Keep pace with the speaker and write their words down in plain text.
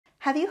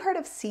Have you heard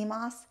of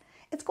CMOS?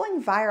 It's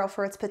going viral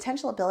for its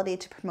potential ability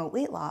to promote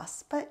weight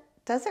loss, but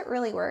does it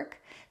really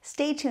work?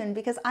 Stay tuned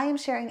because I am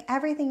sharing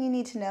everything you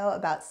need to know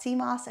about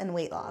CMOS and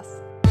weight loss.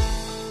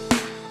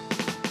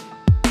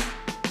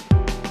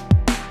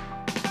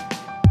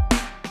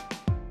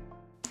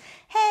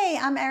 Hey,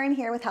 I'm Erin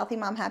here with Healthy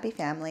Mom Happy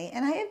Family,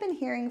 and I have been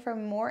hearing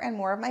from more and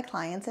more of my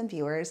clients and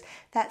viewers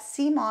that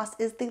CMOS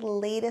is the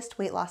latest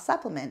weight loss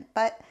supplement,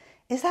 but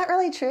is that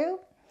really true?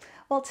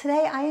 Well,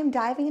 today I am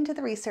diving into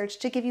the research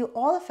to give you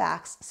all the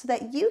facts so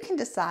that you can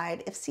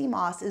decide if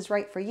CMOS is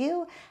right for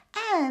you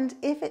and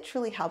if it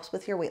truly helps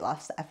with your weight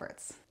loss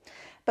efforts.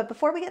 But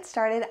before we get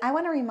started, I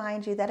want to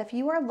remind you that if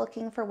you are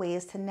looking for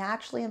ways to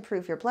naturally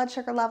improve your blood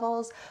sugar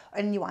levels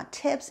and you want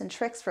tips and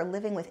tricks for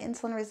living with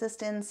insulin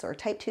resistance or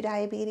type 2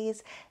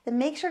 diabetes, then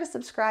make sure to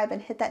subscribe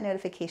and hit that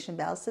notification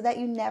bell so that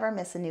you never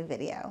miss a new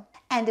video.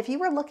 And if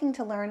you are looking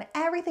to learn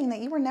everything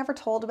that you were never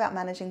told about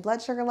managing blood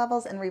sugar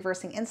levels and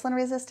reversing insulin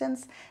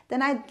resistance,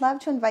 then I'd love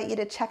to invite you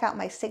to check out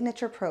my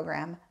signature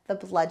program, the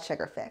Blood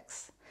Sugar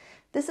Fix.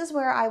 This is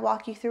where I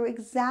walk you through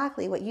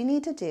exactly what you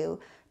need to do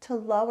to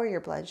lower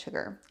your blood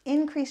sugar,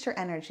 increase your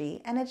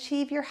energy, and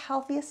achieve your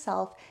healthiest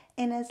self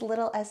in as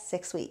little as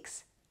 6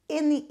 weeks,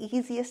 in the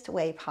easiest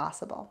way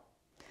possible.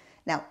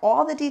 Now,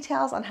 all the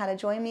details on how to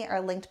join me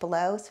are linked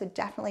below, so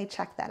definitely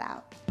check that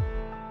out.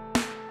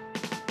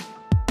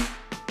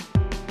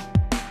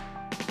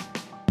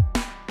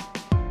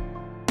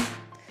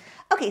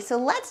 Okay, so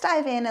let's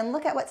dive in and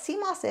look at what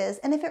CMOS is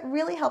and if it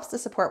really helps to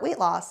support weight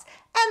loss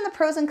and the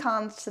pros and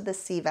cons to this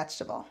sea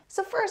vegetable.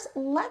 So first,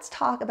 let's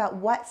talk about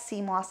what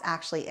CMOS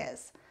actually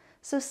is.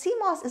 So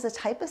CMOS is a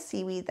type of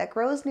seaweed that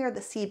grows near the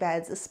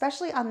seabeds,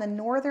 especially on the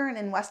northern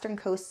and western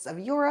coasts of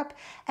Europe,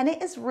 and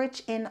it is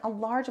rich in a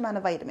large amount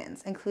of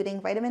vitamins, including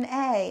vitamin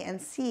A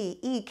and C,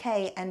 E,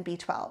 K, and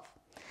B12.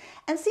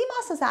 And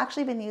CMOS has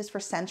actually been used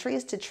for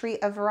centuries to treat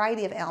a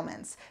variety of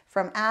ailments,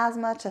 from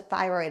asthma to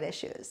thyroid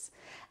issues.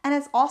 And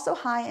it's also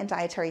high in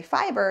dietary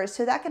fiber,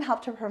 so that can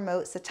help to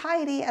promote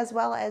satiety as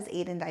well as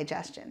aid in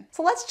digestion.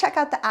 So let's check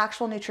out the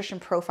actual nutrition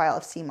profile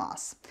of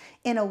CMOS.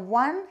 In a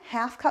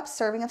 1/2 cup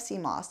serving of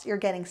CMOS, you're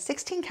getting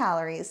 16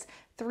 calories,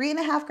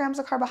 3.5 grams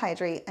of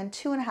carbohydrate, and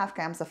 2.5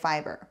 grams of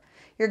fiber.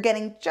 You're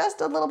getting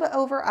just a little bit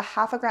over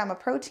 1/2 gram of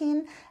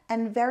protein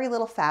and very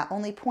little fat,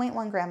 only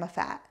 0.1 gram of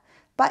fat.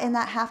 But in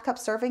that 1/2 cup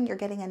serving, you're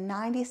getting a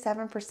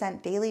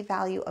 97% daily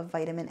value of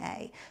vitamin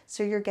A.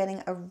 So you're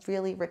getting a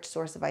really rich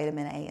source of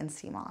vitamin A in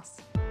CMOS.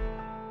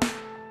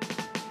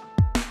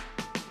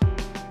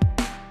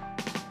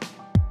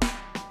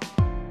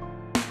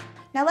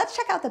 Now let's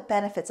check out the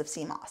benefits of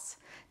CMOS.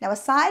 Now,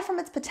 aside from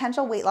its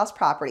potential weight loss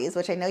properties,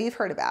 which I know you've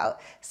heard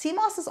about,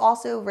 CMOS is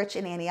also rich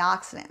in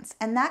antioxidants,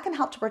 and that can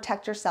help to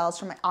protect your cells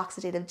from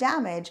oxidative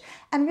damage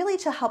and really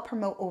to help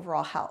promote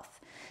overall health.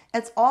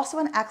 It's also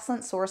an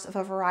excellent source of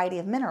a variety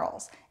of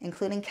minerals,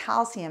 including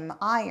calcium,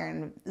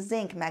 iron,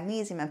 zinc,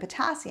 magnesium, and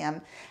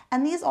potassium,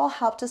 and these all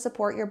help to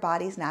support your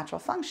body's natural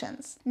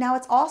functions. Now,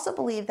 it's also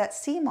believed that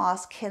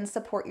CMOS can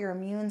support your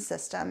immune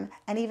system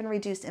and even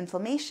reduce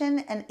inflammation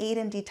and aid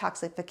in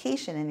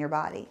detoxification in your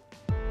body.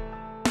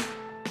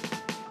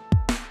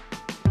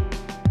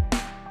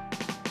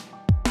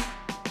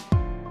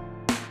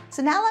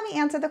 So now let me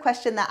answer the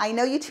question that I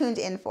know you tuned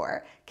in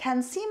for.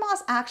 Can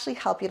CMOS actually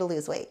help you to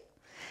lose weight?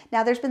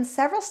 Now, there's been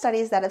several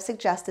studies that have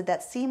suggested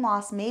that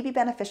CMOS may be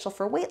beneficial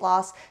for weight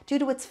loss due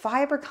to its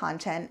fiber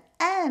content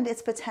and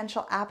its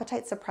potential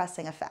appetite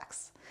suppressing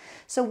effects.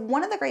 So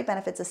one of the great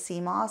benefits of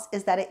CMOS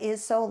is that it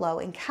is so low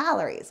in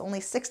calories,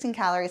 only 16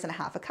 calories and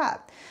 1/2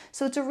 cup.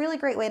 So it's a really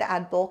great way to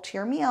add bulk to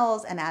your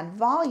meals and add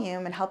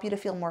volume and help you to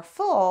feel more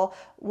full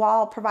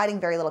while providing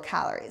very little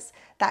calories.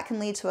 That can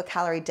lead to a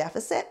calorie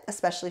deficit,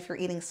 especially if you're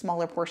eating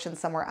smaller portions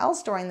somewhere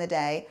else during the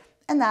day,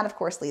 and that of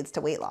course leads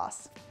to weight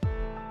loss.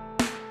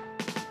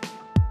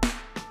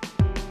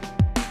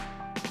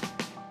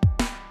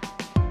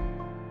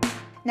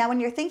 Now,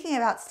 when you're thinking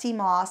about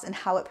CMOS and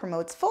how it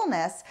promotes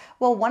fullness,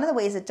 well, one of the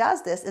ways it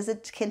does this is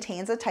it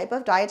contains a type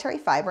of dietary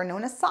fiber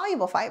known as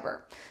soluble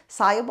fiber.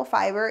 Soluble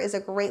fiber is a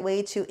great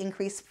way to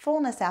increase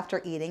fullness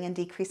after eating and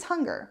decrease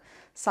hunger.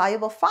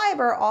 Soluble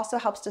fiber also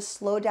helps to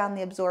slow down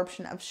the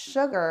absorption of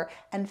sugar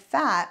and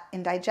fat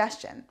in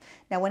digestion.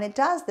 Now, when it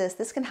does this,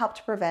 this can help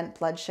to prevent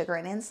blood sugar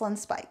and insulin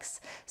spikes.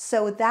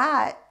 So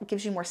that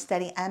gives you more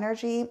steady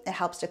energy, it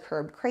helps to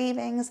curb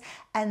cravings,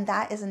 and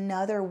that is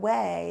another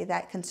way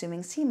that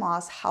consuming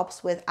CMOS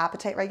helps with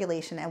appetite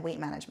regulation and weight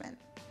management.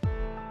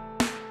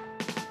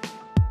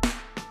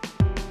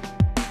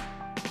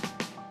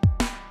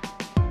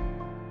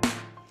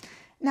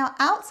 Now,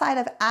 outside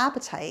of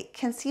appetite,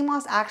 can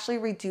CMOS actually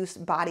reduce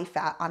body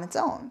fat on its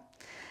own?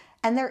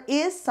 And there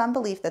is some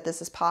belief that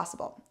this is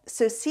possible.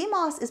 So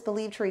CMOS is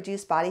believed to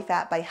reduce body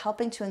fat by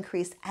helping to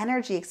increase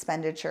energy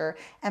expenditure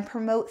and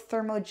promote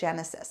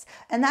thermogenesis.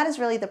 And that is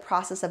really the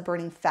process of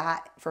burning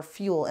fat for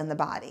fuel in the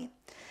body.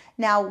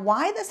 Now,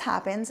 why this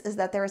happens is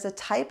that there is a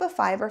type of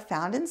fiber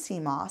found in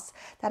CMOS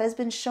that has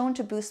been shown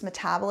to boost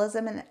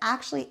metabolism and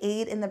actually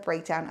aid in the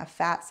breakdown of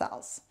fat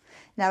cells.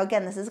 Now,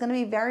 again, this is going to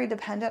be very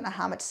dependent on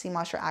how much sea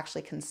moss you're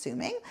actually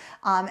consuming.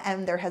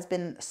 And there has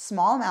been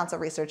small amounts of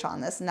research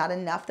on this, not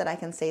enough that I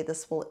can say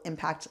this will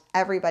impact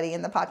everybody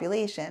in the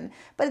population,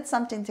 but it's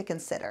something to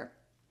consider.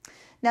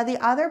 Now,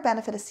 the other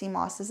benefit of sea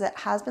moss is that it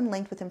has been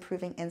linked with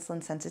improving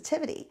insulin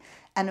sensitivity.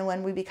 And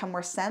when we become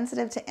more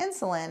sensitive to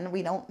insulin,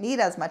 we don't need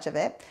as much of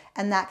it.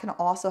 And that can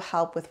also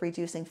help with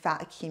reducing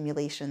fat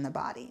accumulation in the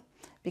body.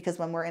 Because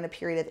when we're in a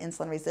period of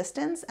insulin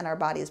resistance and our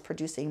body is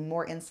producing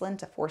more insulin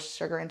to force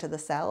sugar into the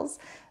cells,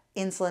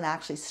 insulin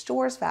actually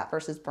stores fat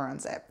versus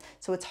burns it.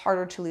 So it's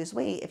harder to lose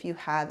weight if you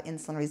have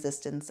insulin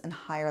resistance and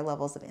higher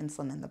levels of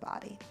insulin in the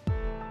body.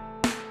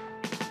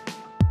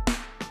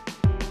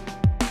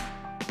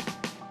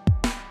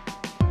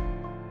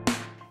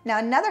 Now,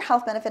 another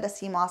health benefit of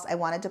sea moss I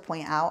wanted to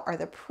point out are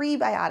the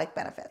prebiotic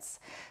benefits.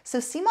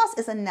 So sea moss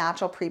is a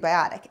natural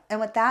prebiotic,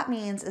 and what that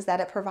means is that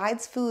it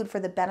provides food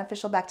for the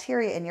beneficial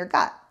bacteria in your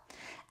gut.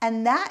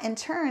 And that in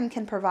turn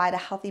can provide a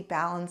healthy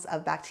balance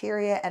of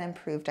bacteria and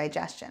improve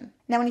digestion.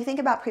 Now, when you think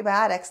about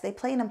prebiotics, they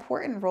play an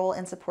important role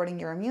in supporting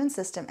your immune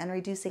system and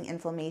reducing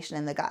inflammation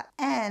in the gut.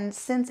 And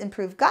since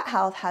improved gut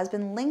health has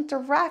been linked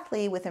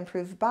directly with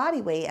improved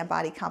body weight and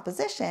body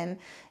composition,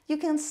 you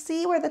can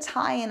see where the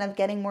tie-in of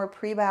getting more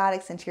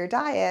prebiotics into your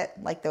diet,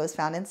 like those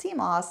found in sea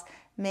moss,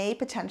 may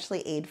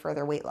potentially aid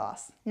further weight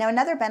loss. Now,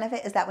 another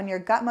benefit is that when your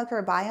gut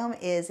microbiome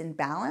is in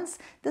balance,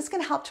 this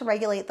can help to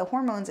regulate the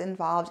hormones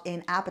involved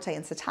in appetite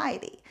and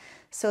satiety.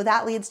 So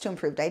that leads to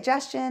improved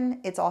digestion.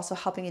 It's also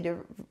helping you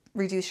to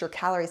reduce your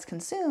calories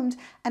consumed,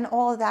 and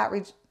all of that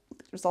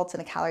results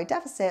in a calorie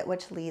deficit,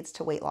 which leads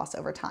to weight loss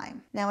over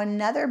time. Now,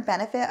 another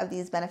benefit of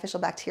these beneficial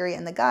bacteria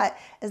in the gut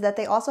is that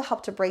they also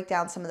help to break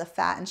down some of the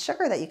fat and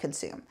sugar that you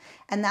consume.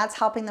 And that's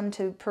helping them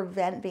to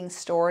prevent being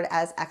stored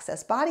as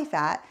excess body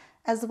fat,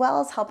 as well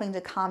as helping to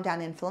calm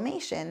down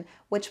inflammation,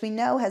 which we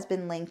know has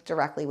been linked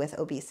directly with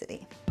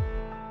obesity.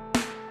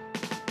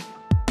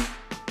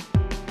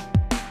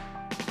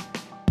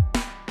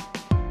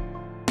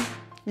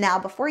 Now,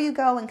 before you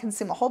go and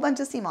consume a whole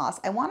bunch of sea moss,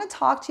 I want to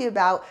talk to you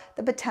about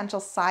the potential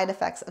side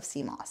effects of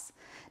sea moss.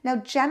 Now,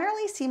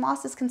 generally, sea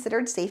moss is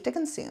considered safe to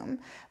consume,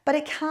 but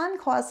it can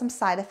cause some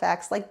side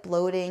effects like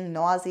bloating,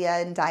 nausea,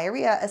 and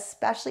diarrhea,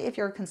 especially if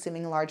you're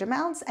consuming large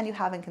amounts and you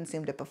haven't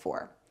consumed it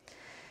before.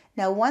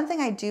 Now, one thing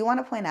I do want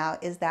to point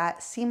out is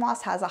that sea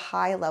moss has a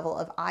high level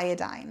of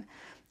iodine,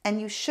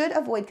 and you should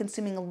avoid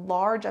consuming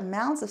large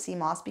amounts of sea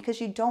moss because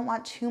you don't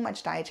want too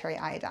much dietary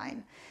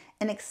iodine.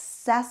 An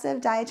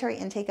excessive dietary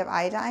intake of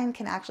iodine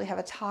can actually have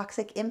a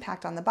toxic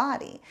impact on the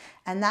body,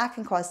 and that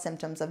can cause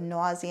symptoms of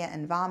nausea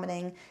and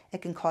vomiting.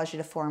 It can cause you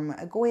to form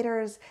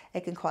goiters,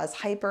 it can cause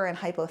hyper and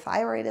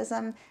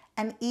hypothyroidism,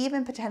 and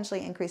even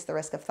potentially increase the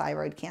risk of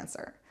thyroid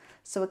cancer.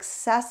 So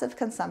excessive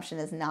consumption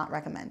is not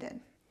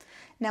recommended.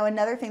 Now,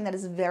 another thing that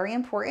is very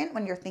important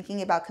when you're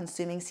thinking about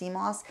consuming sea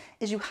moss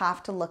is you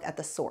have to look at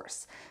the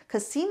source,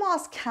 because sea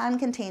moss can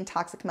contain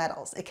toxic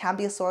metals. It can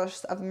be a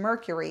source of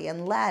mercury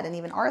and lead and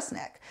even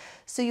arsenic.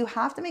 So you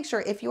have to make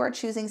sure if you are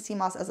choosing sea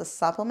moss as a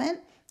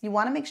supplement, you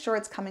want to make sure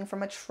it's coming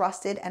from a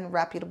trusted and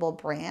reputable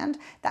brand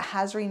that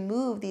has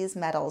removed these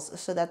metals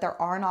so that there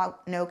are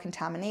no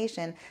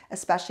contamination,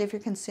 especially if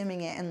you're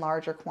consuming it in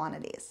larger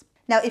quantities.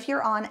 Now, if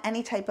you're on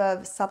any type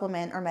of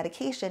supplement or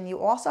medication, you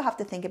also have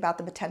to think about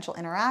the potential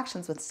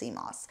interactions with sea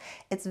moss.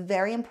 It's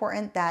very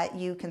important that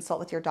you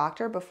consult with your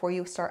doctor before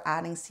you start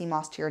adding sea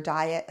moss to your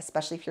diet,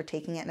 especially if you're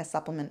taking it in a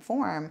supplement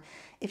form,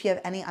 if you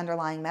have any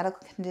underlying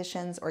medical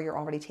conditions or you're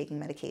already taking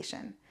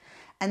medication.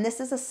 And this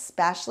is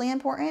especially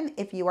important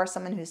if you are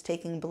someone who's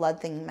taking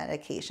blood thinning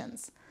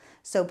medications.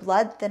 So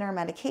blood thinner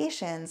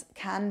medications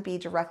can be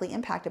directly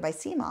impacted by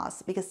sea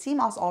moss because sea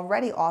moss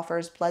already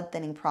offers blood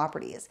thinning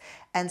properties.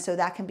 And so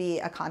that can be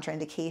a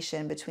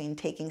contraindication between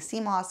taking sea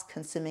moss,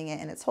 consuming it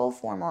in its whole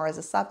form or as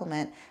a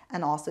supplement,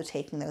 and also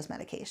taking those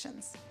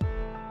medications.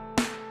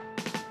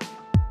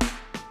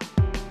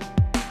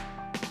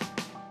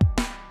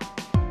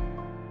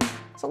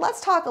 So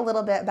let's talk a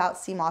little bit about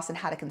sea moss and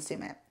how to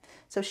consume it.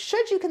 So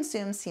should you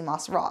consume sea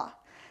moss raw?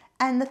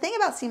 And the thing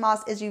about sea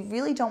moss is you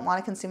really don't want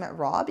to consume it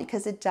raw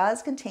because it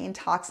does contain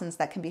toxins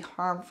that can be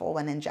harmful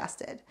when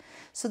ingested.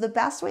 So the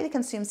best way to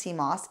consume sea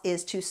moss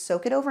is to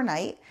soak it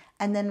overnight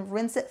and then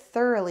rinse it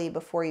thoroughly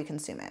before you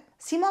consume it.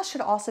 Sea moss should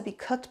also be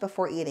cooked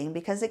before eating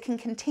because it can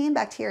contain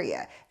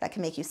bacteria that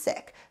can make you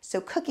sick.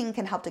 So cooking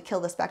can help to kill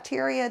this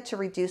bacteria to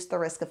reduce the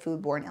risk of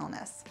foodborne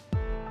illness.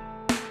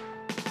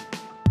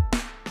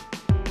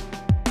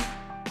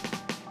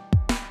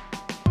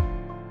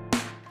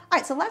 All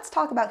right, so let's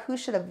talk about who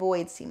should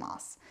avoid sea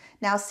moss.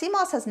 Now, sea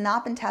moss has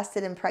not been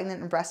tested in pregnant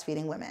and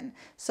breastfeeding women.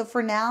 So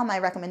for now, my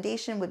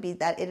recommendation would be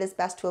that it is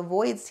best to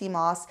avoid sea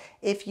moss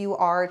if you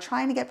are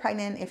trying to get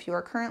pregnant, if you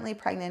are currently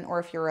pregnant, or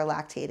if you're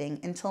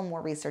lactating until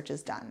more research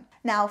is done.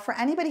 Now, for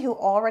anybody who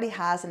already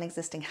has an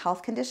existing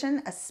health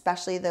condition,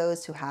 especially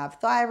those who have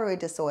thyroid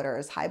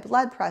disorders, high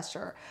blood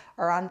pressure,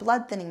 or on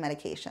blood thinning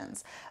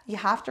medications, you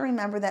have to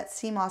remember that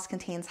sea moss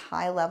contains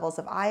high levels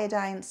of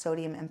iodine,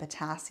 sodium, and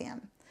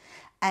potassium.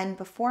 And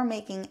before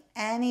making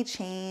any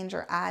change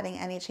or adding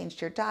any change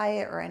to your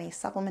diet or any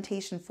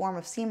supplementation form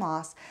of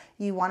CMOS,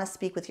 you want to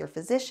speak with your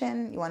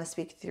physician, you want to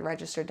speak with your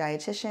registered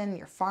dietitian,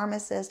 your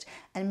pharmacist,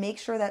 and make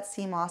sure that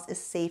CMOS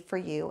is safe for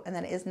you and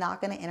that it is not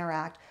going to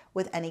interact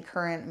with any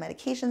current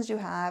medications you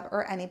have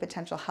or any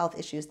potential health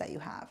issues that you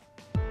have.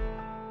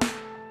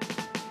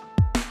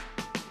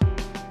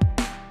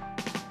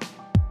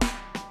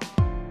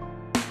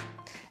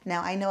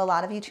 Now, I know a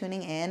lot of you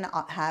tuning in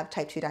have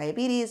type 2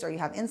 diabetes or you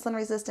have insulin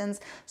resistance,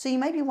 so you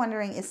might be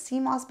wondering, is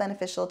CMOS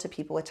beneficial to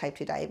people with type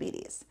 2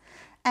 diabetes?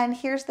 And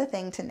here's the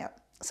thing to note.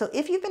 So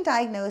if you've been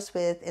diagnosed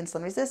with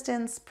insulin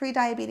resistance,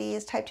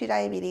 prediabetes, type 2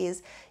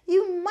 diabetes,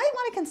 you might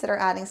want to consider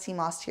adding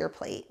CMOS to your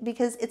plate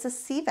because it's a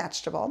sea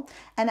vegetable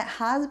and it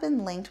has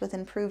been linked with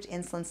improved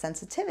insulin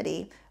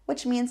sensitivity,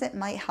 which means it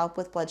might help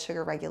with blood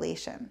sugar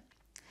regulation.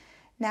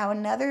 Now,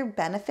 another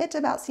benefit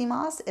about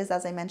CMOS is,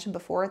 as I mentioned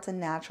before, it's a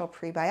natural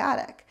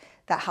prebiotic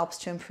that helps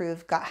to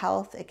improve gut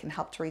health. It can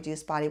help to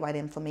reduce body-wide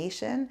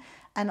inflammation,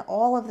 and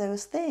all of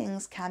those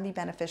things can be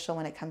beneficial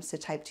when it comes to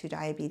type 2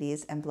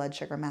 diabetes and blood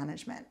sugar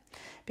management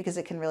because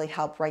it can really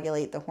help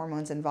regulate the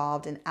hormones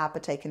involved in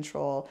appetite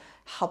control,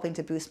 helping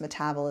to boost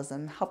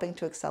metabolism, helping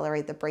to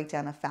accelerate the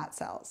breakdown of fat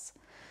cells.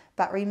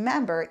 But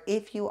remember,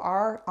 if you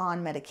are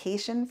on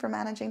medication for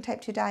managing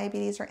type 2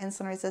 diabetes or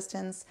insulin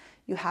resistance,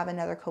 you have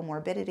another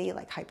comorbidity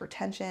like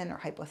hypertension or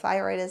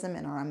hypothyroidism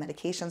and are on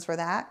medications for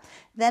that,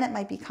 then it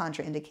might be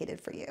contraindicated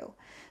for you.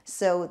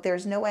 So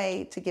there's no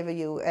way to give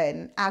you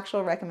an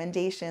actual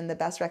recommendation. The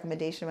best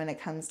recommendation when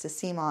it comes to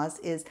CMOS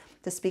is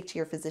to speak to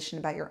your physician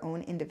about your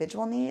own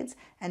individual needs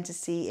and to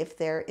see if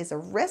there is a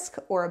risk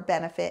or a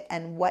benefit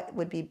and what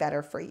would be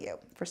better for you.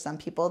 For some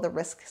people, the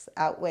risks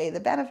outweigh the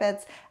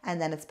benefits, and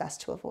then it's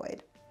best to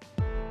avoid.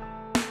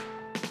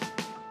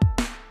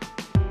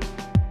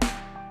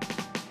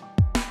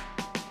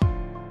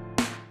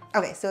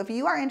 Okay, so if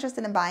you are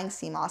interested in buying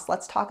CMOS,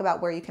 let's talk about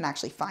where you can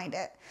actually find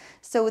it.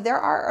 So there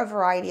are a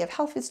variety of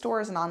health food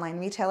stores and online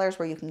retailers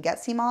where you can get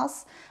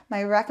CMOS.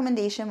 My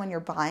recommendation when you're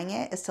buying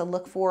it is to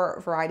look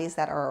for varieties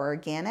that are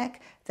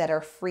organic, that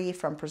are free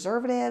from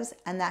preservatives,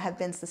 and that have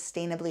been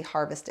sustainably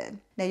harvested.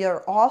 Now,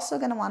 you're also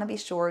going to want to be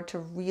sure to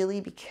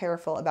really be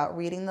careful about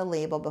reading the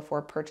label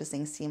before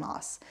purchasing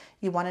CMOS.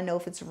 You want to know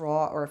if it's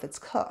raw or if it's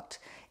cooked.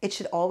 It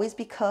should always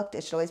be cooked.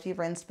 It should always be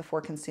rinsed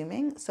before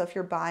consuming. So if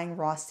you're buying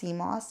raw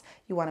CMOS,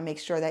 you want to make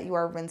sure that you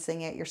are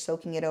rinsing it, you're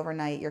soaking it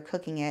overnight, you're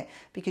cooking it,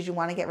 because you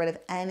want to get rid of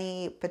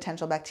any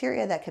potential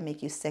bacteria that can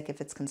make you sick if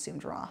it's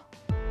consumed raw.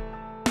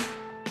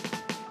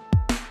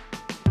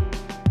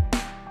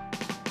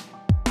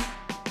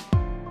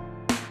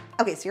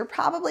 Okay, so you're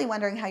probably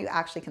wondering how you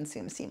actually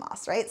consume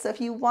CMOS, right? So if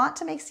you want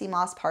to make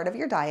CMOS part of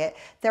your diet,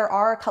 there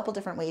are a couple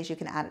different ways you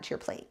can add it to your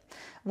plate.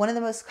 One of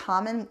the most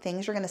common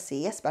things you're going to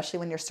see, especially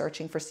when you're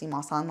searching for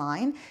CMOS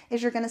online,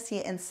 is you're going to see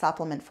it in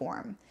supplement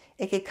form.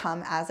 It could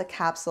come as a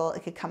capsule,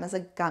 it could come as a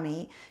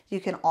gummy. You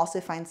can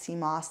also find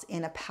CMOS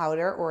in a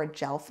powder or a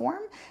gel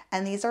form,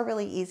 and these are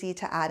really easy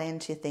to add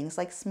into things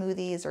like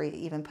smoothies or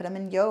even put them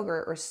in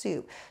yogurt or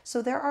soup.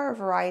 So there are a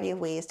variety of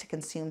ways to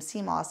consume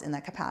CMOS in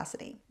that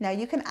capacity. Now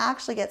you can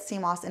actually get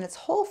CMOS in its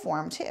whole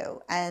form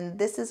too, and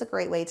this is a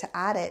great way to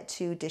add it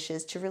to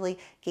dishes to really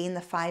gain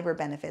the fiber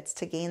benefits,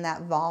 to gain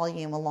that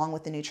volume along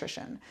with the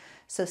nutrition.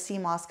 So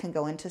CMOS can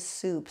go into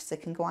soups,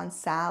 it can go on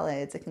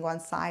salads, it can go on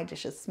side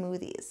dishes,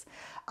 smoothies.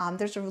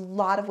 There's a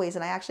lot of ways,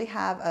 and I actually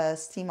have a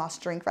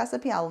CMOS drink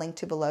recipe I'll link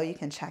to below you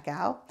can check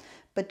out.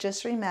 But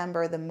just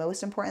remember, the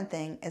most important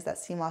thing is that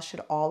CMOS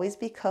should always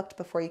be cooked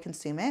before you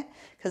consume it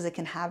because it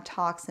can have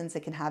toxins,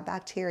 it can have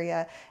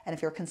bacteria, and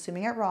if you're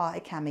consuming it raw,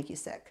 it can make you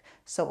sick.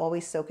 So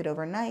always soak it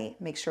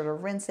overnight, make sure to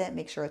rinse it,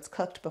 make sure it's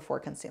cooked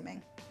before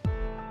consuming.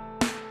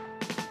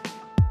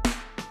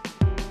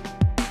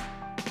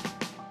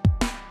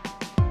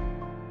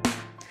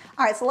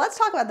 All right, so let's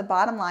talk about the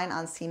bottom line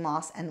on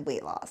CMOS and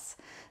weight loss.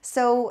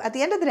 So at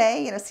the end of the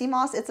day,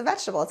 CMOS, it's a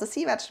vegetable, it's a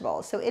sea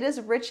vegetable. So it is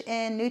rich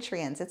in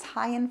nutrients, it's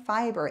high in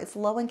fiber, it's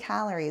low in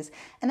calories,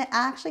 and it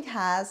actually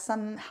has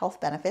some health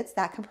benefits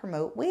that can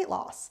promote weight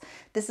loss.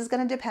 This is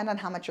going to depend on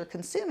how much you're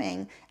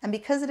consuming, and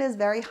because it is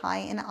very high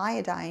in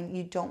iodine,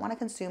 you don't want to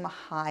consume a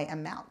high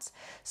amount.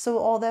 So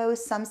although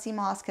some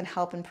CMOS can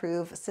help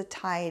improve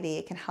satiety,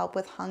 it can help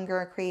with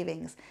hunger or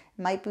cravings,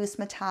 might boost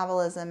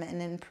metabolism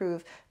and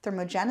improve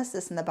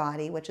thermogenesis in the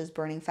body, which is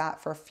burning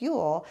fat for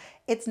fuel,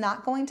 it's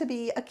not going to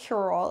be a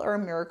cure-all or a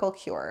miracle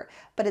cure,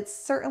 but it's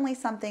certainly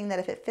something that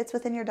if it fits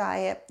within your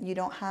diet, you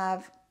don't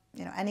have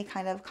any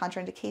kind of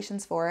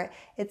contraindications for it,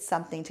 it's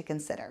something to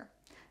consider.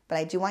 But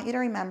I do want you to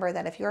remember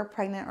that if you're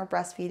pregnant or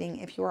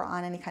breastfeeding, if you are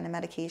on any kind of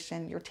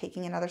medication, you're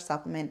taking another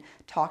supplement,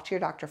 talk to your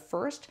doctor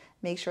first,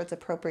 make sure it's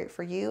appropriate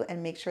for you,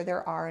 and make sure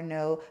there are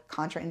no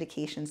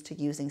contraindications to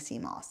using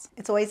CMOS.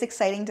 It's always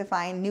exciting to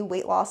find new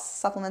weight loss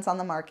supplements on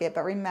the market,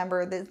 but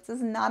remember, this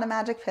is not a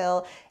magic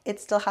pill. It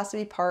still has to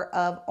be part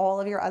of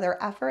all of your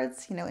other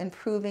efforts,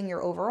 improving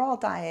your overall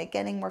diet,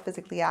 getting more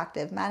physically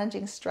active,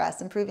 managing stress,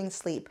 improving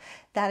sleep.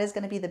 That is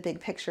going to be the big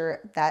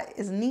picture that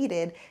is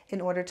needed in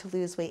order to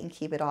lose weight and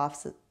keep it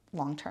off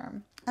long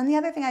term. And the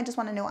other thing I just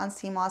want to note on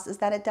sea moss is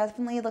that it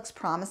definitely looks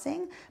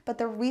promising, but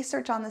the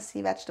research on the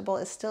sea vegetable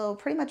is still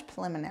pretty much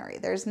preliminary.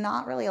 There's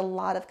not really a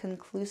lot of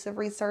conclusive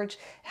research. It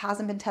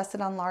hasn't been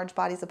tested on large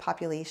bodies of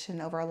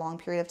population over a long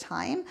period of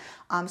time,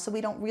 so we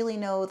don't really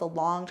know the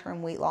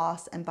long-term weight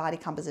loss and body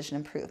composition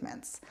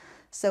improvements.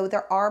 So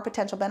there are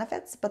potential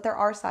benefits, but there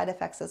are side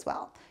effects as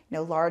well.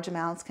 Large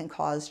amounts can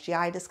cause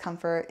GI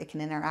discomfort. It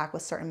can interact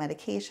with certain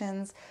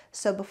medications.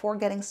 So before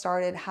getting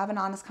started, have an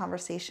honest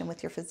conversation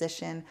with your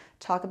physician.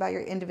 Talk about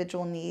your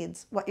individual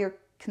needs, what you're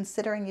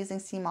considering using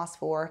sea moss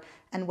for,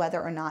 and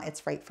whether or not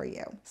it's right for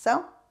you.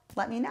 So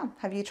let me know.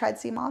 Have you tried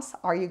sea moss?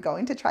 Are you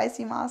going to try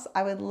sea moss?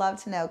 I would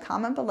love to know.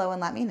 Comment below and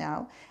let me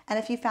know. And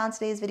if you found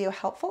today's video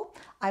helpful,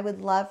 I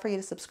would love for you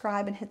to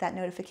subscribe and hit that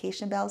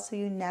notification bell so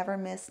you never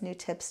miss new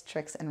tips,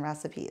 tricks, and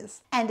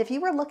recipes. And if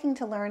you were looking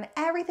to learn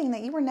everything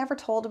that you were never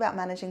told about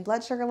managing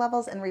blood sugar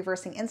levels and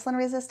reversing insulin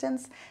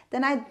resistance,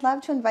 then I'd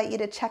love to invite you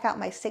to check out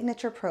my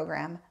signature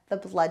program, the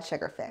Blood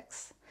Sugar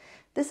Fix.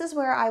 This is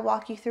where I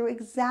walk you through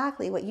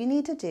exactly what you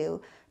need to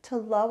do to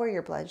lower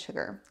your blood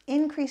sugar,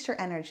 increase your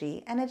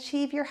energy, and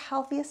achieve your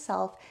healthiest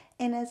self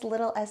in as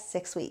little as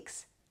 6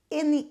 weeks,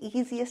 in the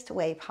easiest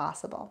way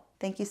possible.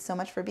 Thank you so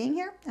much for being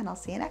here, and I'll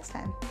see you next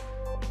time.